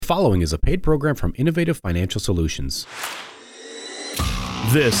following is a paid program from Innovative Financial Solutions.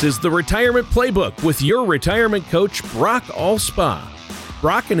 This is the Retirement Playbook with your retirement coach, Brock Allspa.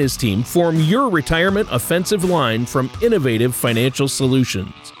 Brock and his team form your retirement offensive line from Innovative Financial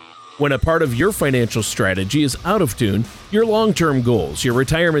Solutions. When a part of your financial strategy is out of tune, your long-term goals, your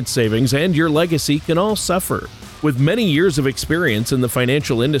retirement savings, and your legacy can all suffer. With many years of experience in the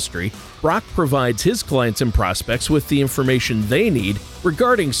financial industry, Brock provides his clients and prospects with the information they need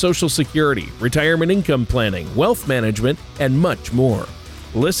regarding Social Security, retirement income planning, wealth management, and much more.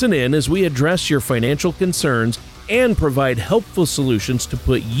 Listen in as we address your financial concerns and provide helpful solutions to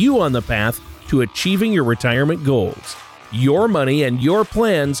put you on the path to achieving your retirement goals. Your money and your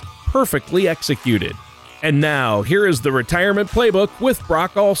plans perfectly executed. And now, here is the Retirement Playbook with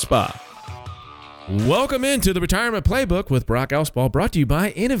Brock Allspa. Welcome into the Retirement Playbook with Brock Allspa, brought to you by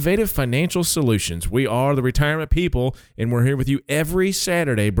Innovative Financial Solutions. We are the retirement people, and we're here with you every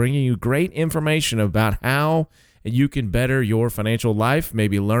Saturday, bringing you great information about how you can better your financial life,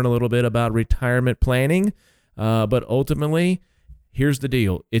 maybe learn a little bit about retirement planning, but ultimately, here's the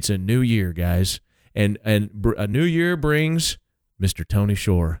deal. It's a new year, guys, and a new year brings Mr. Tony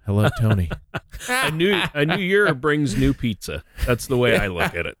Shore. Hello, Tony. A new year brings new pizza. That's the way I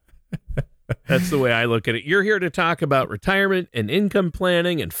look at it. That's the way I look at it. You're here to talk about retirement and income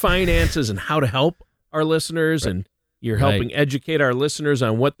planning and finances and how to help our listeners, and you're helping educate our listeners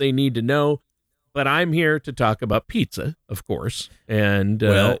on what they need to know. But I'm here to talk about pizza, of course, and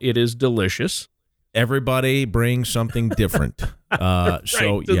it is delicious. Everybody brings something different. That's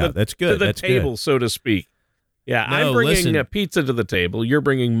good. To the That's table, good. so to speak. Yeah, No, I'm bringing listen. a pizza to the table. You're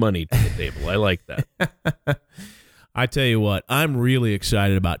bringing money to the table. I like that. I tell you what, I'm really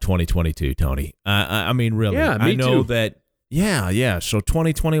excited about 2022, Tony. I mean, really. Yeah, me I know too. that. Yeah. So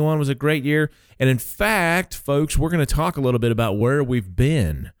 2021 was a great year, and in fact, folks, we're going to talk a little bit about where we've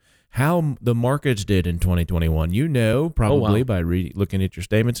been, how the markets did in 2021. You know, probably by looking at your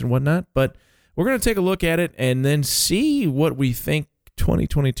statements and whatnot. But we're going to take a look at it and then see what we think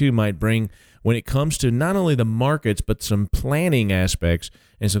 2022 might bring when it comes to not only the markets but some planning aspects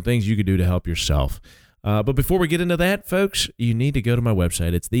and some things you could do to help yourself. But before we get into that, folks, you need to go to my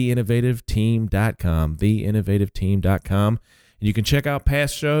website. It's theinnovativeteam.com, theinnovativeteam.com. And you can check out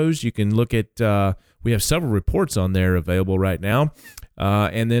past shows. You can look at, we have several reports on there available right now.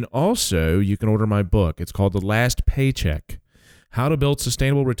 And then also you can order my book. It's called The Last Paycheck, How to Build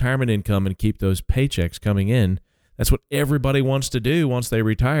Sustainable Retirement Income and Keep Those Paychecks Coming In. That's what everybody wants to do once they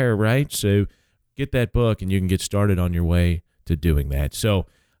retire, right? So get that book and you can get started on your way to doing that. So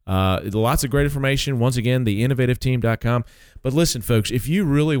lots of great information. Once again, theinnovativeteam.com. But listen, folks, if you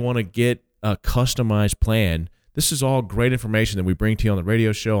really want to get a customized plan, this is all great information that we bring to you on the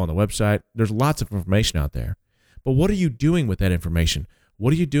radio show, on the website. There's lots of information out there. But what are you doing with that information?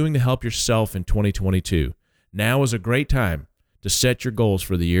 What are you doing to help yourself in 2022? Now is a great time to set your goals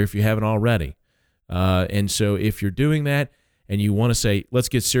for the year if you haven't already. And so if you're doing that and you want to say, let's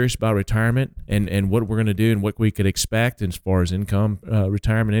get serious about retirement and what we're going to do and what we could expect as far as income,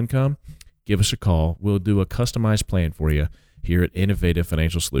 retirement income, give us a call. We'll do a customized plan for you here at Innovative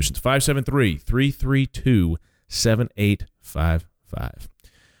Financial Solutions. 573-332-7855.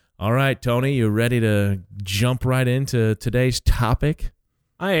 All right, Tony, you ready to jump right into today's topic?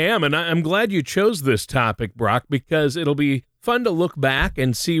 I am, and I'm glad you chose this topic, Brock, because it'll be fun to look back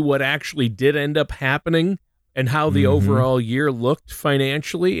and see what actually did end up happening and how the overall year looked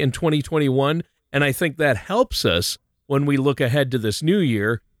financially in 2021. And I think that helps us when we look ahead to this new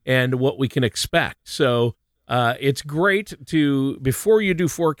year and what we can expect. So it's great to, before you do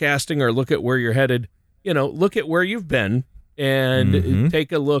forecasting or look at where you're headed, look at where you've been and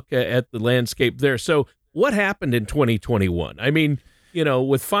take a look at the landscape there. So what happened in 2021? I mean,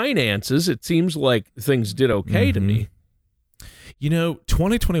 with finances, it seems like things did okay to me.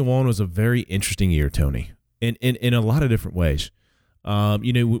 2021 was a very interesting year, Tony, in a lot of different ways.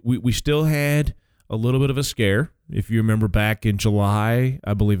 We still had a little bit of a scare. If you remember back in July,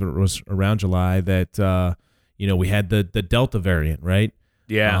 I believe it was around July that, we had the Delta variant, right?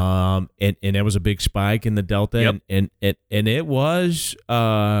 Yeah. And there was a big spike in the Delta, Yep. and it was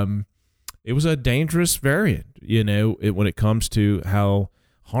a dangerous variant, when it comes to how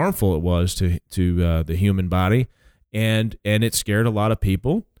harmful it was to the human body. And it scared a lot of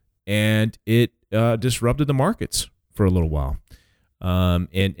people, and it disrupted the markets for a little while. So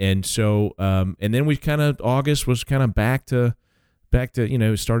then we August was kind of back to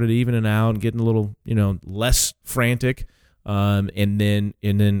started evening out and getting a little less frantic. And then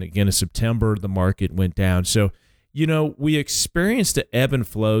again in September the market went down. So we experienced the ebb and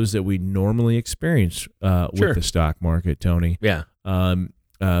flows that we normally experience with the stock market, Tony. Yeah.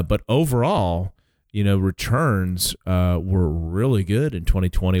 But overall, returns were really good in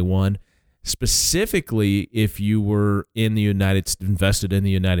 2021. Specifically, if you were invested in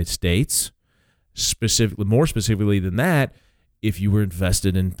the United States, more specifically than that, if you were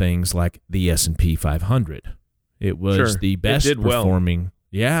invested in things like the S&P 500, it was the best performing.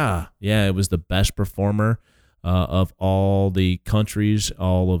 Well. Yeah, it was the best performer of all the countries,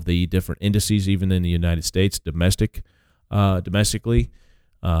 all of the different indices, even in the United States, domestically.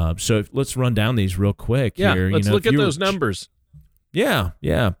 So let's run down these real quick here. Let's look at those numbers. Yeah.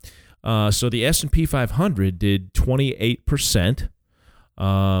 So the S&P 500 did 28%,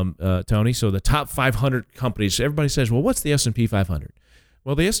 Tony. So the top 500 companies, everybody says, well, what's the S&P 500?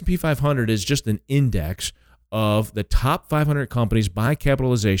 Well, the S&P 500 is just an index of the top 500 companies by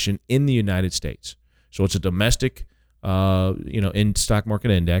capitalization in the United States. So it's a domestic, in stock market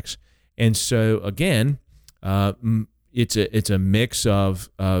index. And so, again, it's a mix of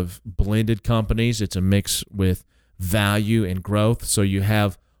blended companies. It's a mix with value and growth. So you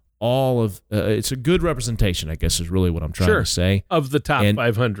have all of it's a good representation, I guess, is really what I'm trying to say. Of the top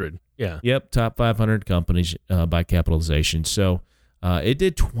 500. Yeah. Yep, top 500 companies by capitalization. So it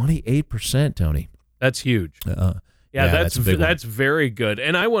did 28%, Tony. That's huge. That's very good.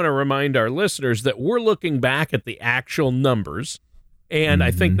 And I want to remind our listeners that we're looking back at the actual numbers, and I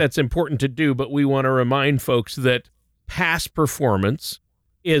think that's important to do, but we want to remind folks that past performance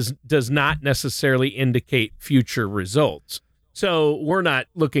does not necessarily indicate future results. So we're not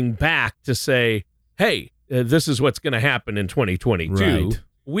looking back to say, hey, this is what's going to happen in 2022. Right.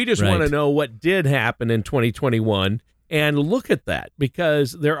 We just want to know what did happen in 2021 and look at that,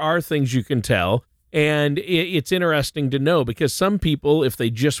 because there are things you can tell. And it's interesting to know, because some people, if they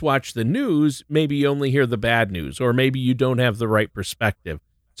just watch the news, maybe you only hear the bad news, or maybe you don't have the right perspective.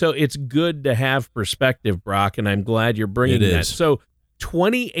 So it's good to have perspective, Brock, and I'm glad you're bringing that. So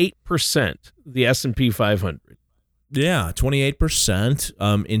 28%, the S&P 500. Yeah, 28%.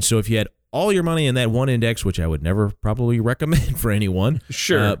 And so if you had all your money in that one index, which I would never probably recommend for anyone,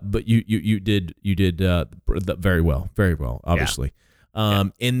 sure, but you did very well, obviously. Yeah.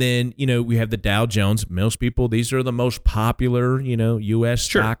 And then, we have the Dow Jones. Most people, these are the most popular, U.S.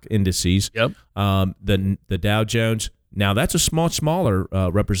 stock indices. Yep. The Dow Jones. Now, that's a smaller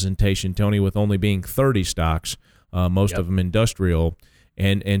representation, Tony, with only being 30 stocks, most of them industrial.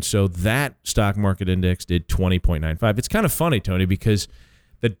 And so that stock market index did 20.95. It's kind of funny, Tony, because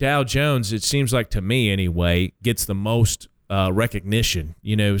the Dow Jones, it seems like to me anyway, gets the most recognition,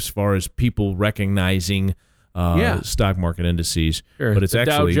 as far as people recognizing stock market indices. Sure. But it's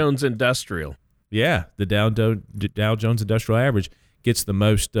actually Dow Jones Industrial. Yeah, the Dow Jones Industrial Average gets the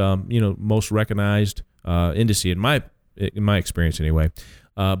most most recognized indice in my experience anyway.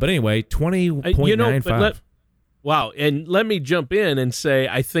 But anyway, 20.95. Wow, and let me jump in and say,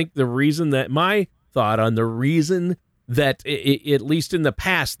 I think the reason that at least in the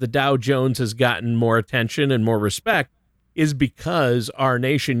past, the Dow Jones has gotten more attention and more respect is because our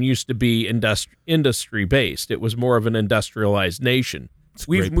nation used to be industry-based. It was more of an industrialized nation.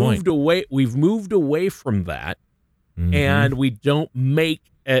 We've moved away from that, and we don't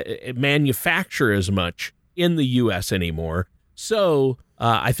manufacture as much in the U.S. anymore. So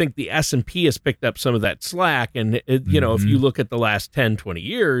I think the S&P has picked up some of that slack. And, if you look at the last 10, 20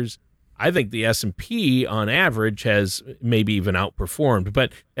 years, I think the S&P on average has maybe even outperformed.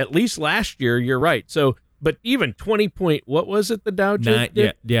 But at least last year, you're right. So, but even what was it the Dow Jones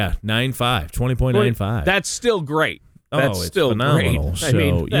did? 20.95. That's still great. That's it's still phenomenal.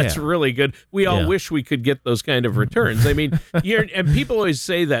 Great. That's really good. We all wish we could get those kind of returns. I mean, and people always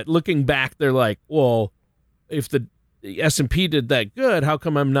say that. Looking back, they're like, well, if the S&P did that good, how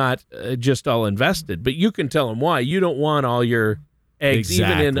come I'm not just all invested? But you can tell them why. You don't want all your eggs,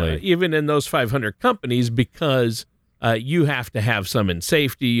 even in those 500 companies, because you have to have some in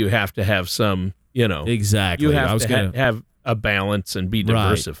safety. You have to have some, Exactly. You have to have a balance and be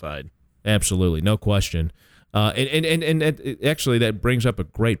diversified. Right. Absolutely, no question. And actually, that brings up a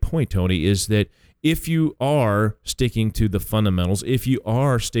great point, Tony, is that if you are sticking to the fundamentals, if you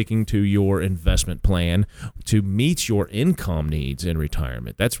are sticking to your investment plan to meet your income needs in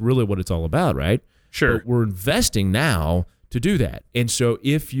retirement, that's really what it's all about, right? Sure. But we're investing now to do that. And so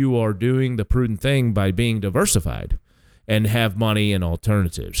if you are doing the prudent thing by being diversified and have money in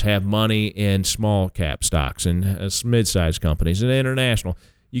alternatives, have money in small cap stocks and mid-sized companies and international,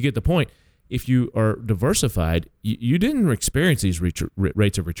 you get the point. If you are diversified, you didn't experience these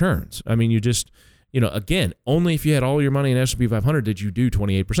rates of returns. I mean, you just, again, only if you had all your money in S&P 500 did you do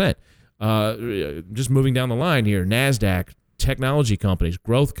 28%. Just moving down the line here, NASDAQ, technology companies,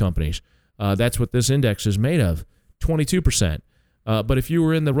 growth companies, that's what this index is made of, 22%. But if you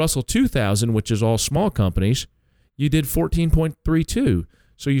were in the Russell 2000, which is all small companies, you did 14.32.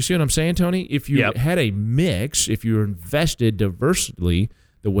 So you see what I'm saying, Tony? If you had a mix, if you were invested diversely,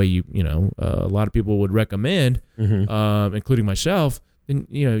 the way a lot of people would recommend, including myself, then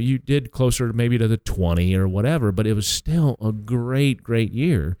you did closer maybe to the 20 or whatever. But it was still a great, great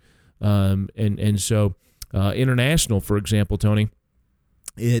year. And so international, for example, Tony,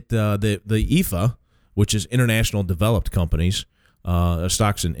 the IFA, which is International Developed Companies,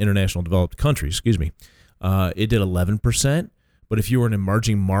 stocks in international developed countries, it did 11%. But if you were in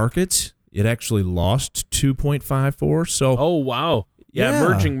emerging markets, it actually lost 2.54. So, oh wow, yeah,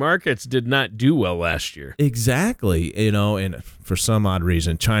 emerging markets did not do well last year. Exactly, and for some odd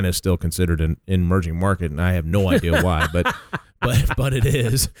reason, China is still considered an emerging market, and I have no idea why, but it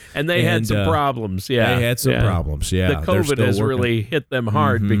is. And they had some problems. Yeah, they had some problems. Yeah, the COVID has really hit them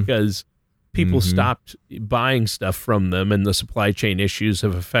hard because people stopped buying stuff from them, and the supply chain issues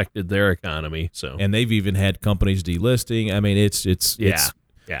have affected their economy. So, and they've even had companies delisting. I mean, it's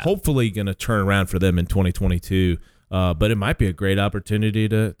hopefully going to turn around for them in 2022. But it might be a great opportunity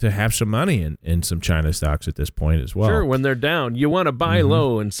to have some money in some China stocks at this point as well. Sure, when they're down, you want to buy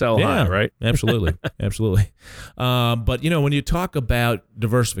low and sell high, right? Absolutely, absolutely. But when you talk about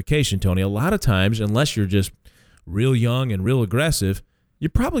diversification, Tony, a lot of times, unless you're just real young and real aggressive, you're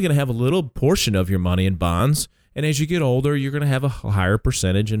probably going to have a little portion of your money in bonds. And as you get older, you're going to have a higher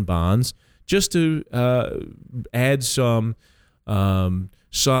percentage in bonds just to add some,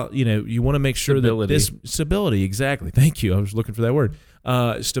 you want to make sure that this stability, exactly. Thank you. I was looking for that word.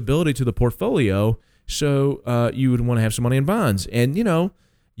 Stability to the portfolio. So you would want to have some money in bonds. And, you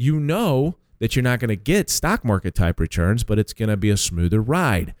know that you're not going to get stock market type returns, but it's going to be a smoother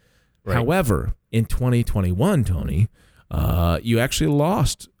ride. Right. However, in 2021, Tony, you actually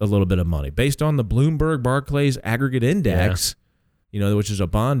lost a little bit of money based on the Bloomberg Barclays Aggregate Index, which is a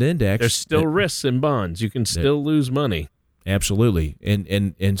bond index. There's still risks in bonds. You can still lose money. Absolutely.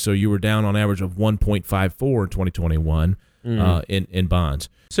 And so you were down on average of 1.54 in 2021 in bonds.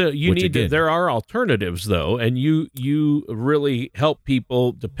 So you need to, there are alternatives though, and you really help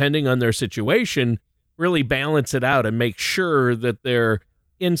people depending on their situation really balance it out and make sure that they're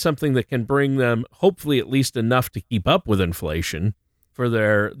in something that can bring them hopefully at least enough to keep up with inflation for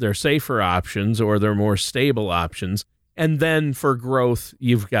their safer options or their more stable options. And then for growth,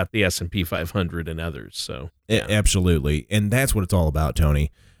 you've got the S&P 500 and others. So yeah. Absolutely. And that's what it's all about, Tony.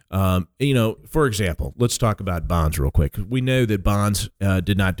 For example, let's talk about bonds real quick. We know that bonds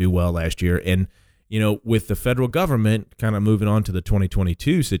did not do well last year. And, with the federal government kind of moving on to the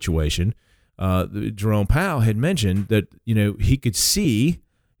 2022 situation, Jerome Powell had mentioned that, he could see,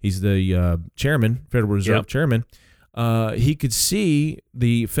 he's the chairman, Federal Reserve chairman, he could see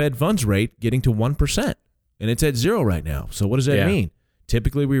the Fed funds rate getting to 1%. And it's at 0 right now. So what does that mean?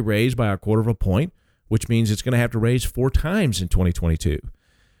 Typically, we raise by 1/4 point, which means it's going to have to raise 4 times in 2022.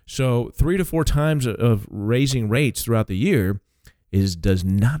 So 3 to 4 times of raising rates throughout the year does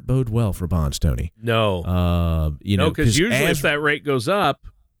not bode well for bonds, Tony. No. Because usually if that rate goes up,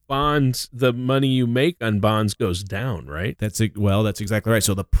 bonds, the money you make on bonds goes down, right? That's exactly right.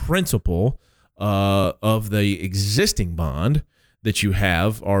 So the principal of the existing bond that you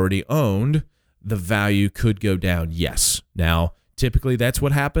have already owned, the value could go down, yes. Now, typically that's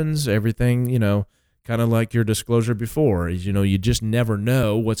what happens. Everything, kind of like your disclosure before, is, you just never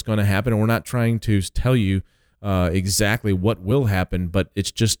know what's going to happen. And we're not trying to tell you exactly what will happen, but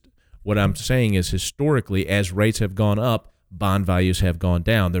it's just what I'm saying is historically, as rates have gone up, bond values have gone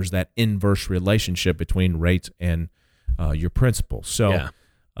down. There's that inverse relationship between rates and your principal. So,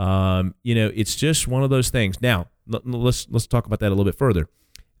 it's just one of those things. Now, let's talk about that a little bit further.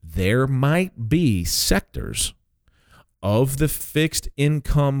 There might be sectors of the fixed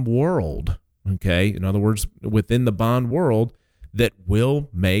income world, okay, in other words, within the bond world, that will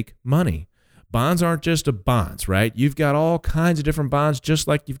make money. Bonds aren't just bonds, right? You've got all kinds of different bonds, just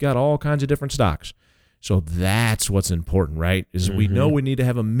like you've got all kinds of different stocks. So that's what's important, right? Is we know we need to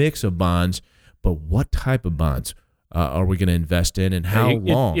have a mix of bonds, but what type of bonds are we going to invest in, and how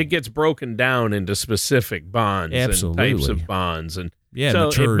long? It gets broken down into specific bonds and types of bonds, and so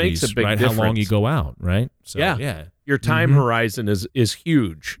maturities, it makes a big difference. How long you go out, right? So, your time horizon is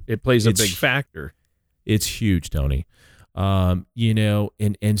huge. It plays a big factor. It's huge, Tony. And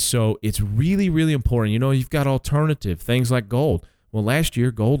so it's really, really important. You've got alternative things like gold. Well, last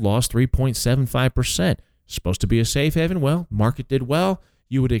year, gold lost 3.75%. Supposed to be a safe haven. Well, market did well.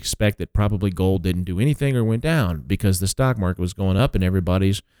 You would expect that probably gold didn't do anything or went down because the stock market was going up and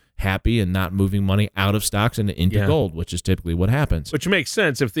everybody's happy and not moving money out of stocks and into gold, which is typically what happens. Which makes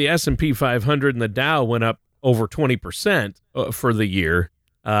sense. If the S&P 500 and the Dow went up over 20% for the year,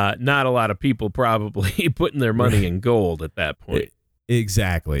 not a lot of people probably putting their money in gold at that point.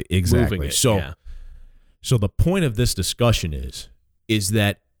 Exactly. So the point of this discussion is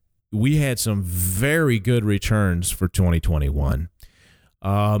that we had some very good returns for 2021.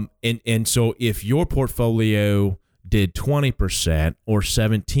 And so if your portfolio did 20% or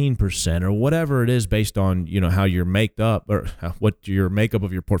 17% or whatever it is based on, how you're made up or what your makeup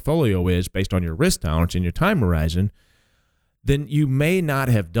of your portfolio is based on your risk tolerance and your time horizon, then you may not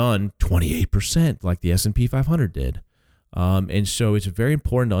have done 28% like the S&P 500 did. And so it's very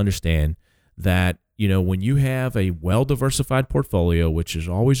important to understand that, when you have a well-diversified portfolio, which is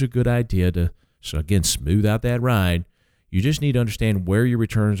always a good idea to, so again, smooth out that ride, you just need to understand where your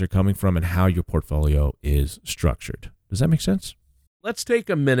returns are coming from and how your portfolio is structured. Does that make sense? Let's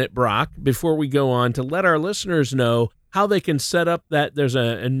take a minute, Brock, before we go on to let our listeners know how they can set up that. There's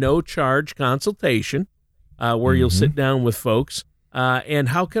a no-charge consultation where you'll sit down with folks. And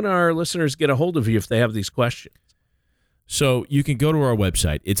how can our listeners get a hold of you if they have these questions? So you can go to our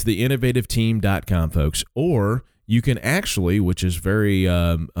website. It's theinnovativeteam.com, folks. Or you can actually, which is very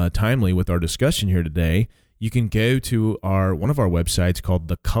timely with our discussion here today, you can go to one of our websites called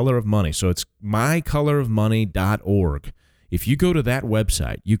The Color of Money. So it's mycolorofmoney.org. If you go to that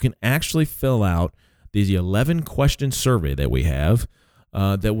website, you can actually fill out the 11-question survey that we have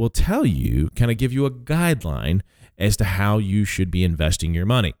that will tell you, kind of give you a guideline as to how you should be investing your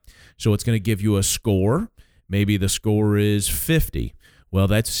money. So it's going to give you a score. Maybe the score is 50. Well,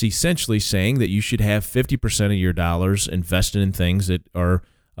 that's essentially saying that you should have 50% of your dollars invested in things that are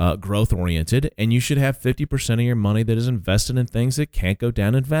growth-oriented, and you should have 50% of your money that is invested in things that can't go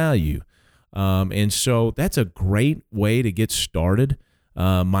down in value. And so that's a great way to get started,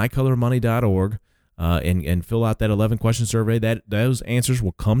 mycolormoney.org, and fill out that 11-question survey. Those answers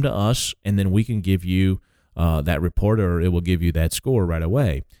will come to us, and then we can give you that report, or it will give you that score right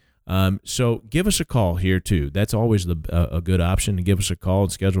away. So give us a call here, too. That's always a good option, to give us a call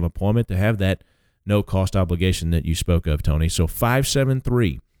and schedule an appointment to have that no-cost obligation that you spoke of, Tony. So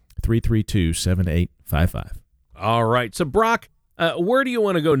 573-332-7855. All right. So, Brock, where do you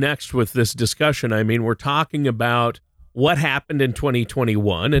want to go next with this discussion? I mean, we're talking about what happened in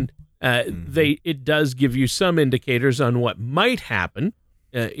 2021, and it does give you some indicators on what might happen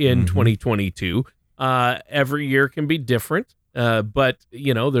in 2022. Every year can be different, but,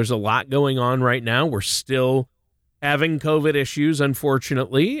 there's a lot going on right now. We're still having COVID issues,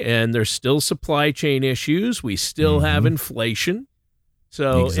 unfortunately, and there's still supply chain issues. We still have inflation.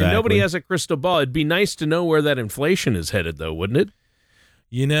 So, exactly. And nobody has a crystal ball. It'd be nice to know where that inflation is headed, though, wouldn't it?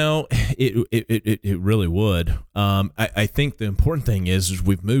 It really would. I think the important thing is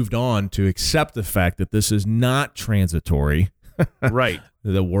we've moved on to accept the fact that this is not transitory. Right.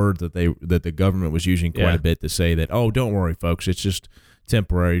 The word that the government was using quite a bit to say that, oh, don't worry, folks, it's just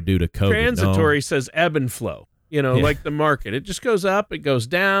temporary due to COVID. Transitory says ebb and flow. Like the market, it just goes up, it goes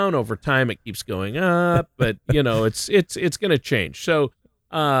down. Over time, it keeps going up, but it's going to change. So,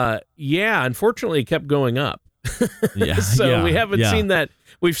 unfortunately, it kept going up. We haven't seen that.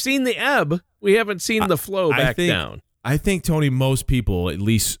 We've seen the ebb. We haven't seen the flow back down. I think, Tony, most people, at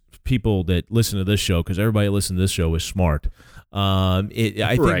least people that listen to this show, because everybody listening to this show is smart. I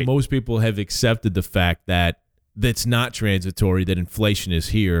think most people have accepted the fact that that's not transitory, that inflation is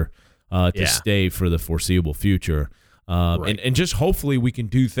here to stay for the foreseeable future. And just hopefully we can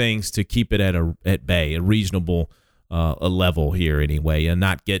do things to keep it at bay, a reasonable a level here anyway, and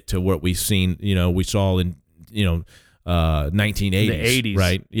not get to what we've seen, we saw in, 1980s, the 80s.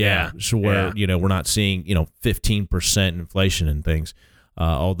 Right? Yeah. So where, we're not seeing, 15% inflation and things.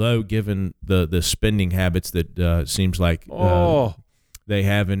 Although given the spending habits that seems like they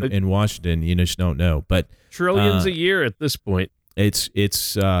have in Washington, you just don't know. But trillions a year at this point. It's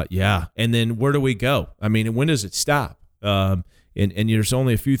and then where do we go? I mean, when does it stop? And there's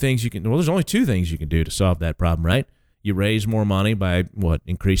only a few things there's only two things you can do to solve that problem, right? You raise more money by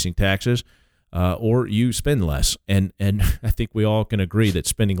increasing taxes, or you spend less. And I think we all can agree that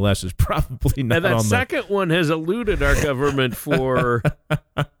spending less is probably not that second one has eluded our government for,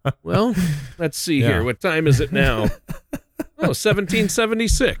 well, let's see here. What time is it now?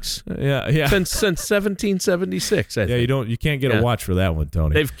 1776. Yeah. Since 1776, I think. You can't get a watch for that one,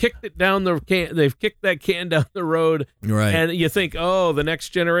 Tony. They've kicked it down they've kicked that can down the road. Right. And you think, the next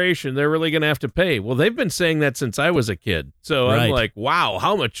generation, they're really going to have to pay. Well, they've been saying that since I was a kid. So I'm like, wow,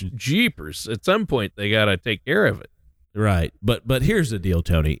 how much jeepers. At some point they got to take care of it. Right. But here's the deal,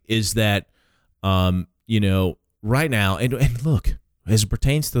 Tony, is that right now, and look, as it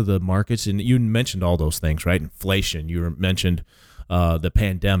pertains to the markets, and you mentioned all those things, right? Inflation, you mentioned the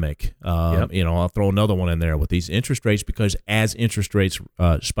pandemic. I'll throw another one in there with these interest rates, because as interest rates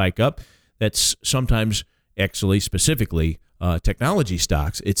spike up, that's sometimes actually specifically technology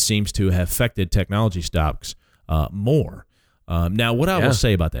stocks. It seems to have affected technology stocks more. Now, what I will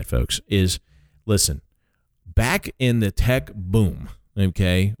say about that, folks, is listen, back in the tech boom,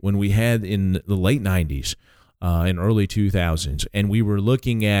 okay, when we had in the late 90s and early 2000s, and we were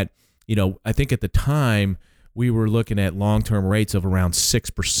looking at, I think at the time we were looking at long-term rates of around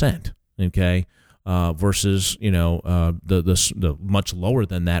 6%, okay, versus, the much lower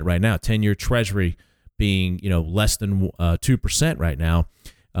than that right now. 10-year Treasury being, less than 2% right now.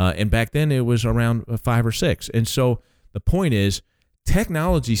 And back then it was around 5 or 6. And so the point is,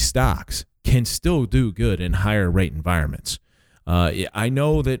 technology stocks can still do good in higher rate environments. I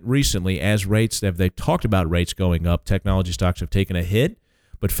know that recently, as they've talked about rates going up, technology stocks have taken a hit.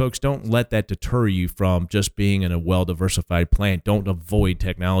 But folks, don't let that deter you from just being in a well-diversified plan. Don't avoid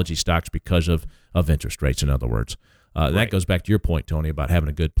technology stocks because of interest rates, in other words. That goes back to your point, Tony, about having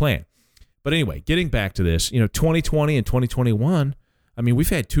a good plan. But anyway, getting back to this, 2020 and 2021, I mean, we've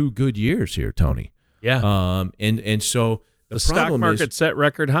had 2 good years here, Tony. Yeah. And so the stock market set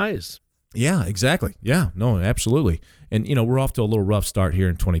record highs. Yeah, exactly. Yeah, no, absolutely. And, we're off to a little rough start here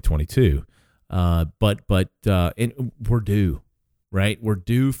in 2022. But we're due. Right? We're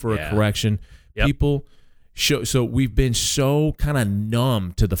due for a correction. Yep. People so we've been so kind of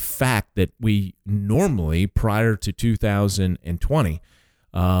numb to the fact that we normally, prior to 2020,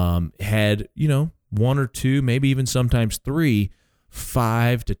 had, 1 or 2, maybe even sometimes 3,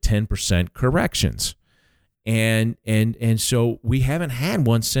 5 to 10% corrections. And so we haven't had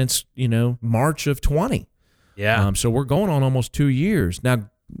one since, March of 20. Yeah. So we're going on almost 2 years. Now,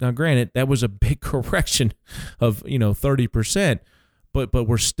 granted, that was a big correction of, 30%. But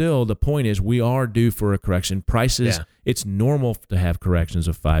we're still, the point is, we are due for a correction. Prices, it's normal to have corrections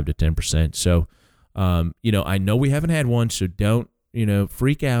of 5 to 10%. So, I know we haven't had one, so don't,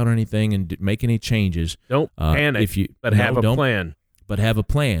 freak out or anything and make any changes. Don't panic, have a plan. But have a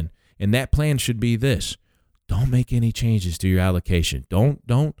plan. And that plan should be this. Don't make any changes to your allocation.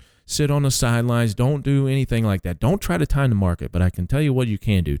 Don't sit on the sidelines. Don't do anything like that. Don't try to time the market. But I can tell you what you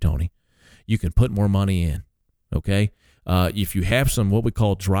can do, Tony. You can put more money in, okay? If you have some what we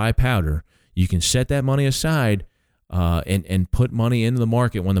call dry powder, you can set that money aside and put money into the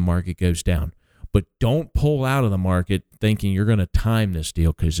market when the market goes down. But don't pull out of the market thinking you're going to time this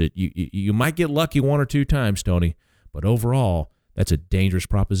deal, because you might get lucky 1 or 2 times, Tony. But overall, that's a dangerous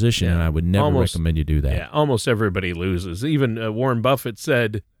proposition, and I would never recommend you do that. Yeah, almost everybody loses. Even Warren Buffett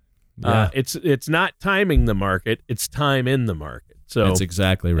said it's not timing the market, it's time in the market. So that's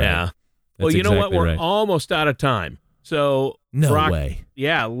exactly right. Yeah. Well, you know what? We're almost out of time. So, Brock, way.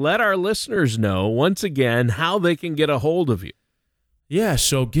 Yeah, let our listeners know, once again, how they can get a hold of you. Yeah,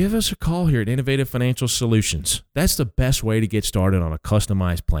 so give us a call here at Innovative Financial Solutions. That's the best way to get started on a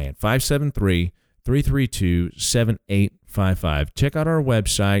customized plan. 573-332-7855. Check out our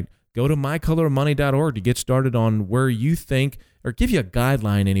website. Go to mycolormoney.org to get started on where you think, or give you a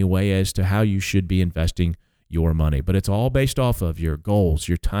guideline anyway, as to how you should be investing your money. But it's all based off of your goals,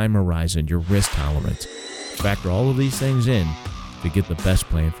 your time horizon, your risk tolerance. Factor all of these things in to get the best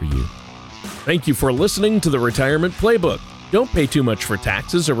plan for you. Thank you for listening to the Retirement Playbook. Don't pay too much for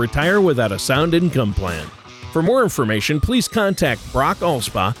taxes or retire without a sound income plan. For more information, please contact Brock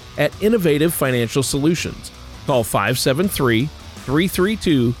Allspaw at Innovative Financial Solutions. Call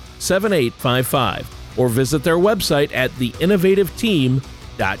 573-332-7855 or visit their website at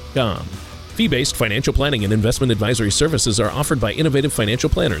theinnovativeteam.com. Fee-based financial planning and investment advisory services are offered by Innovative Financial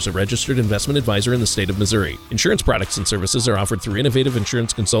Planners, a registered investment advisor in the state of Missouri. Insurance products and services are offered through Innovative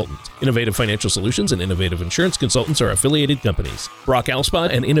Insurance Consultants. Innovative Financial Solutions and Innovative Insurance Consultants are affiliated companies. Brock Allspaw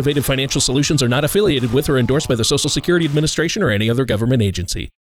and Innovative Financial Solutions are not affiliated with or endorsed by the Social Security Administration or any other government agency.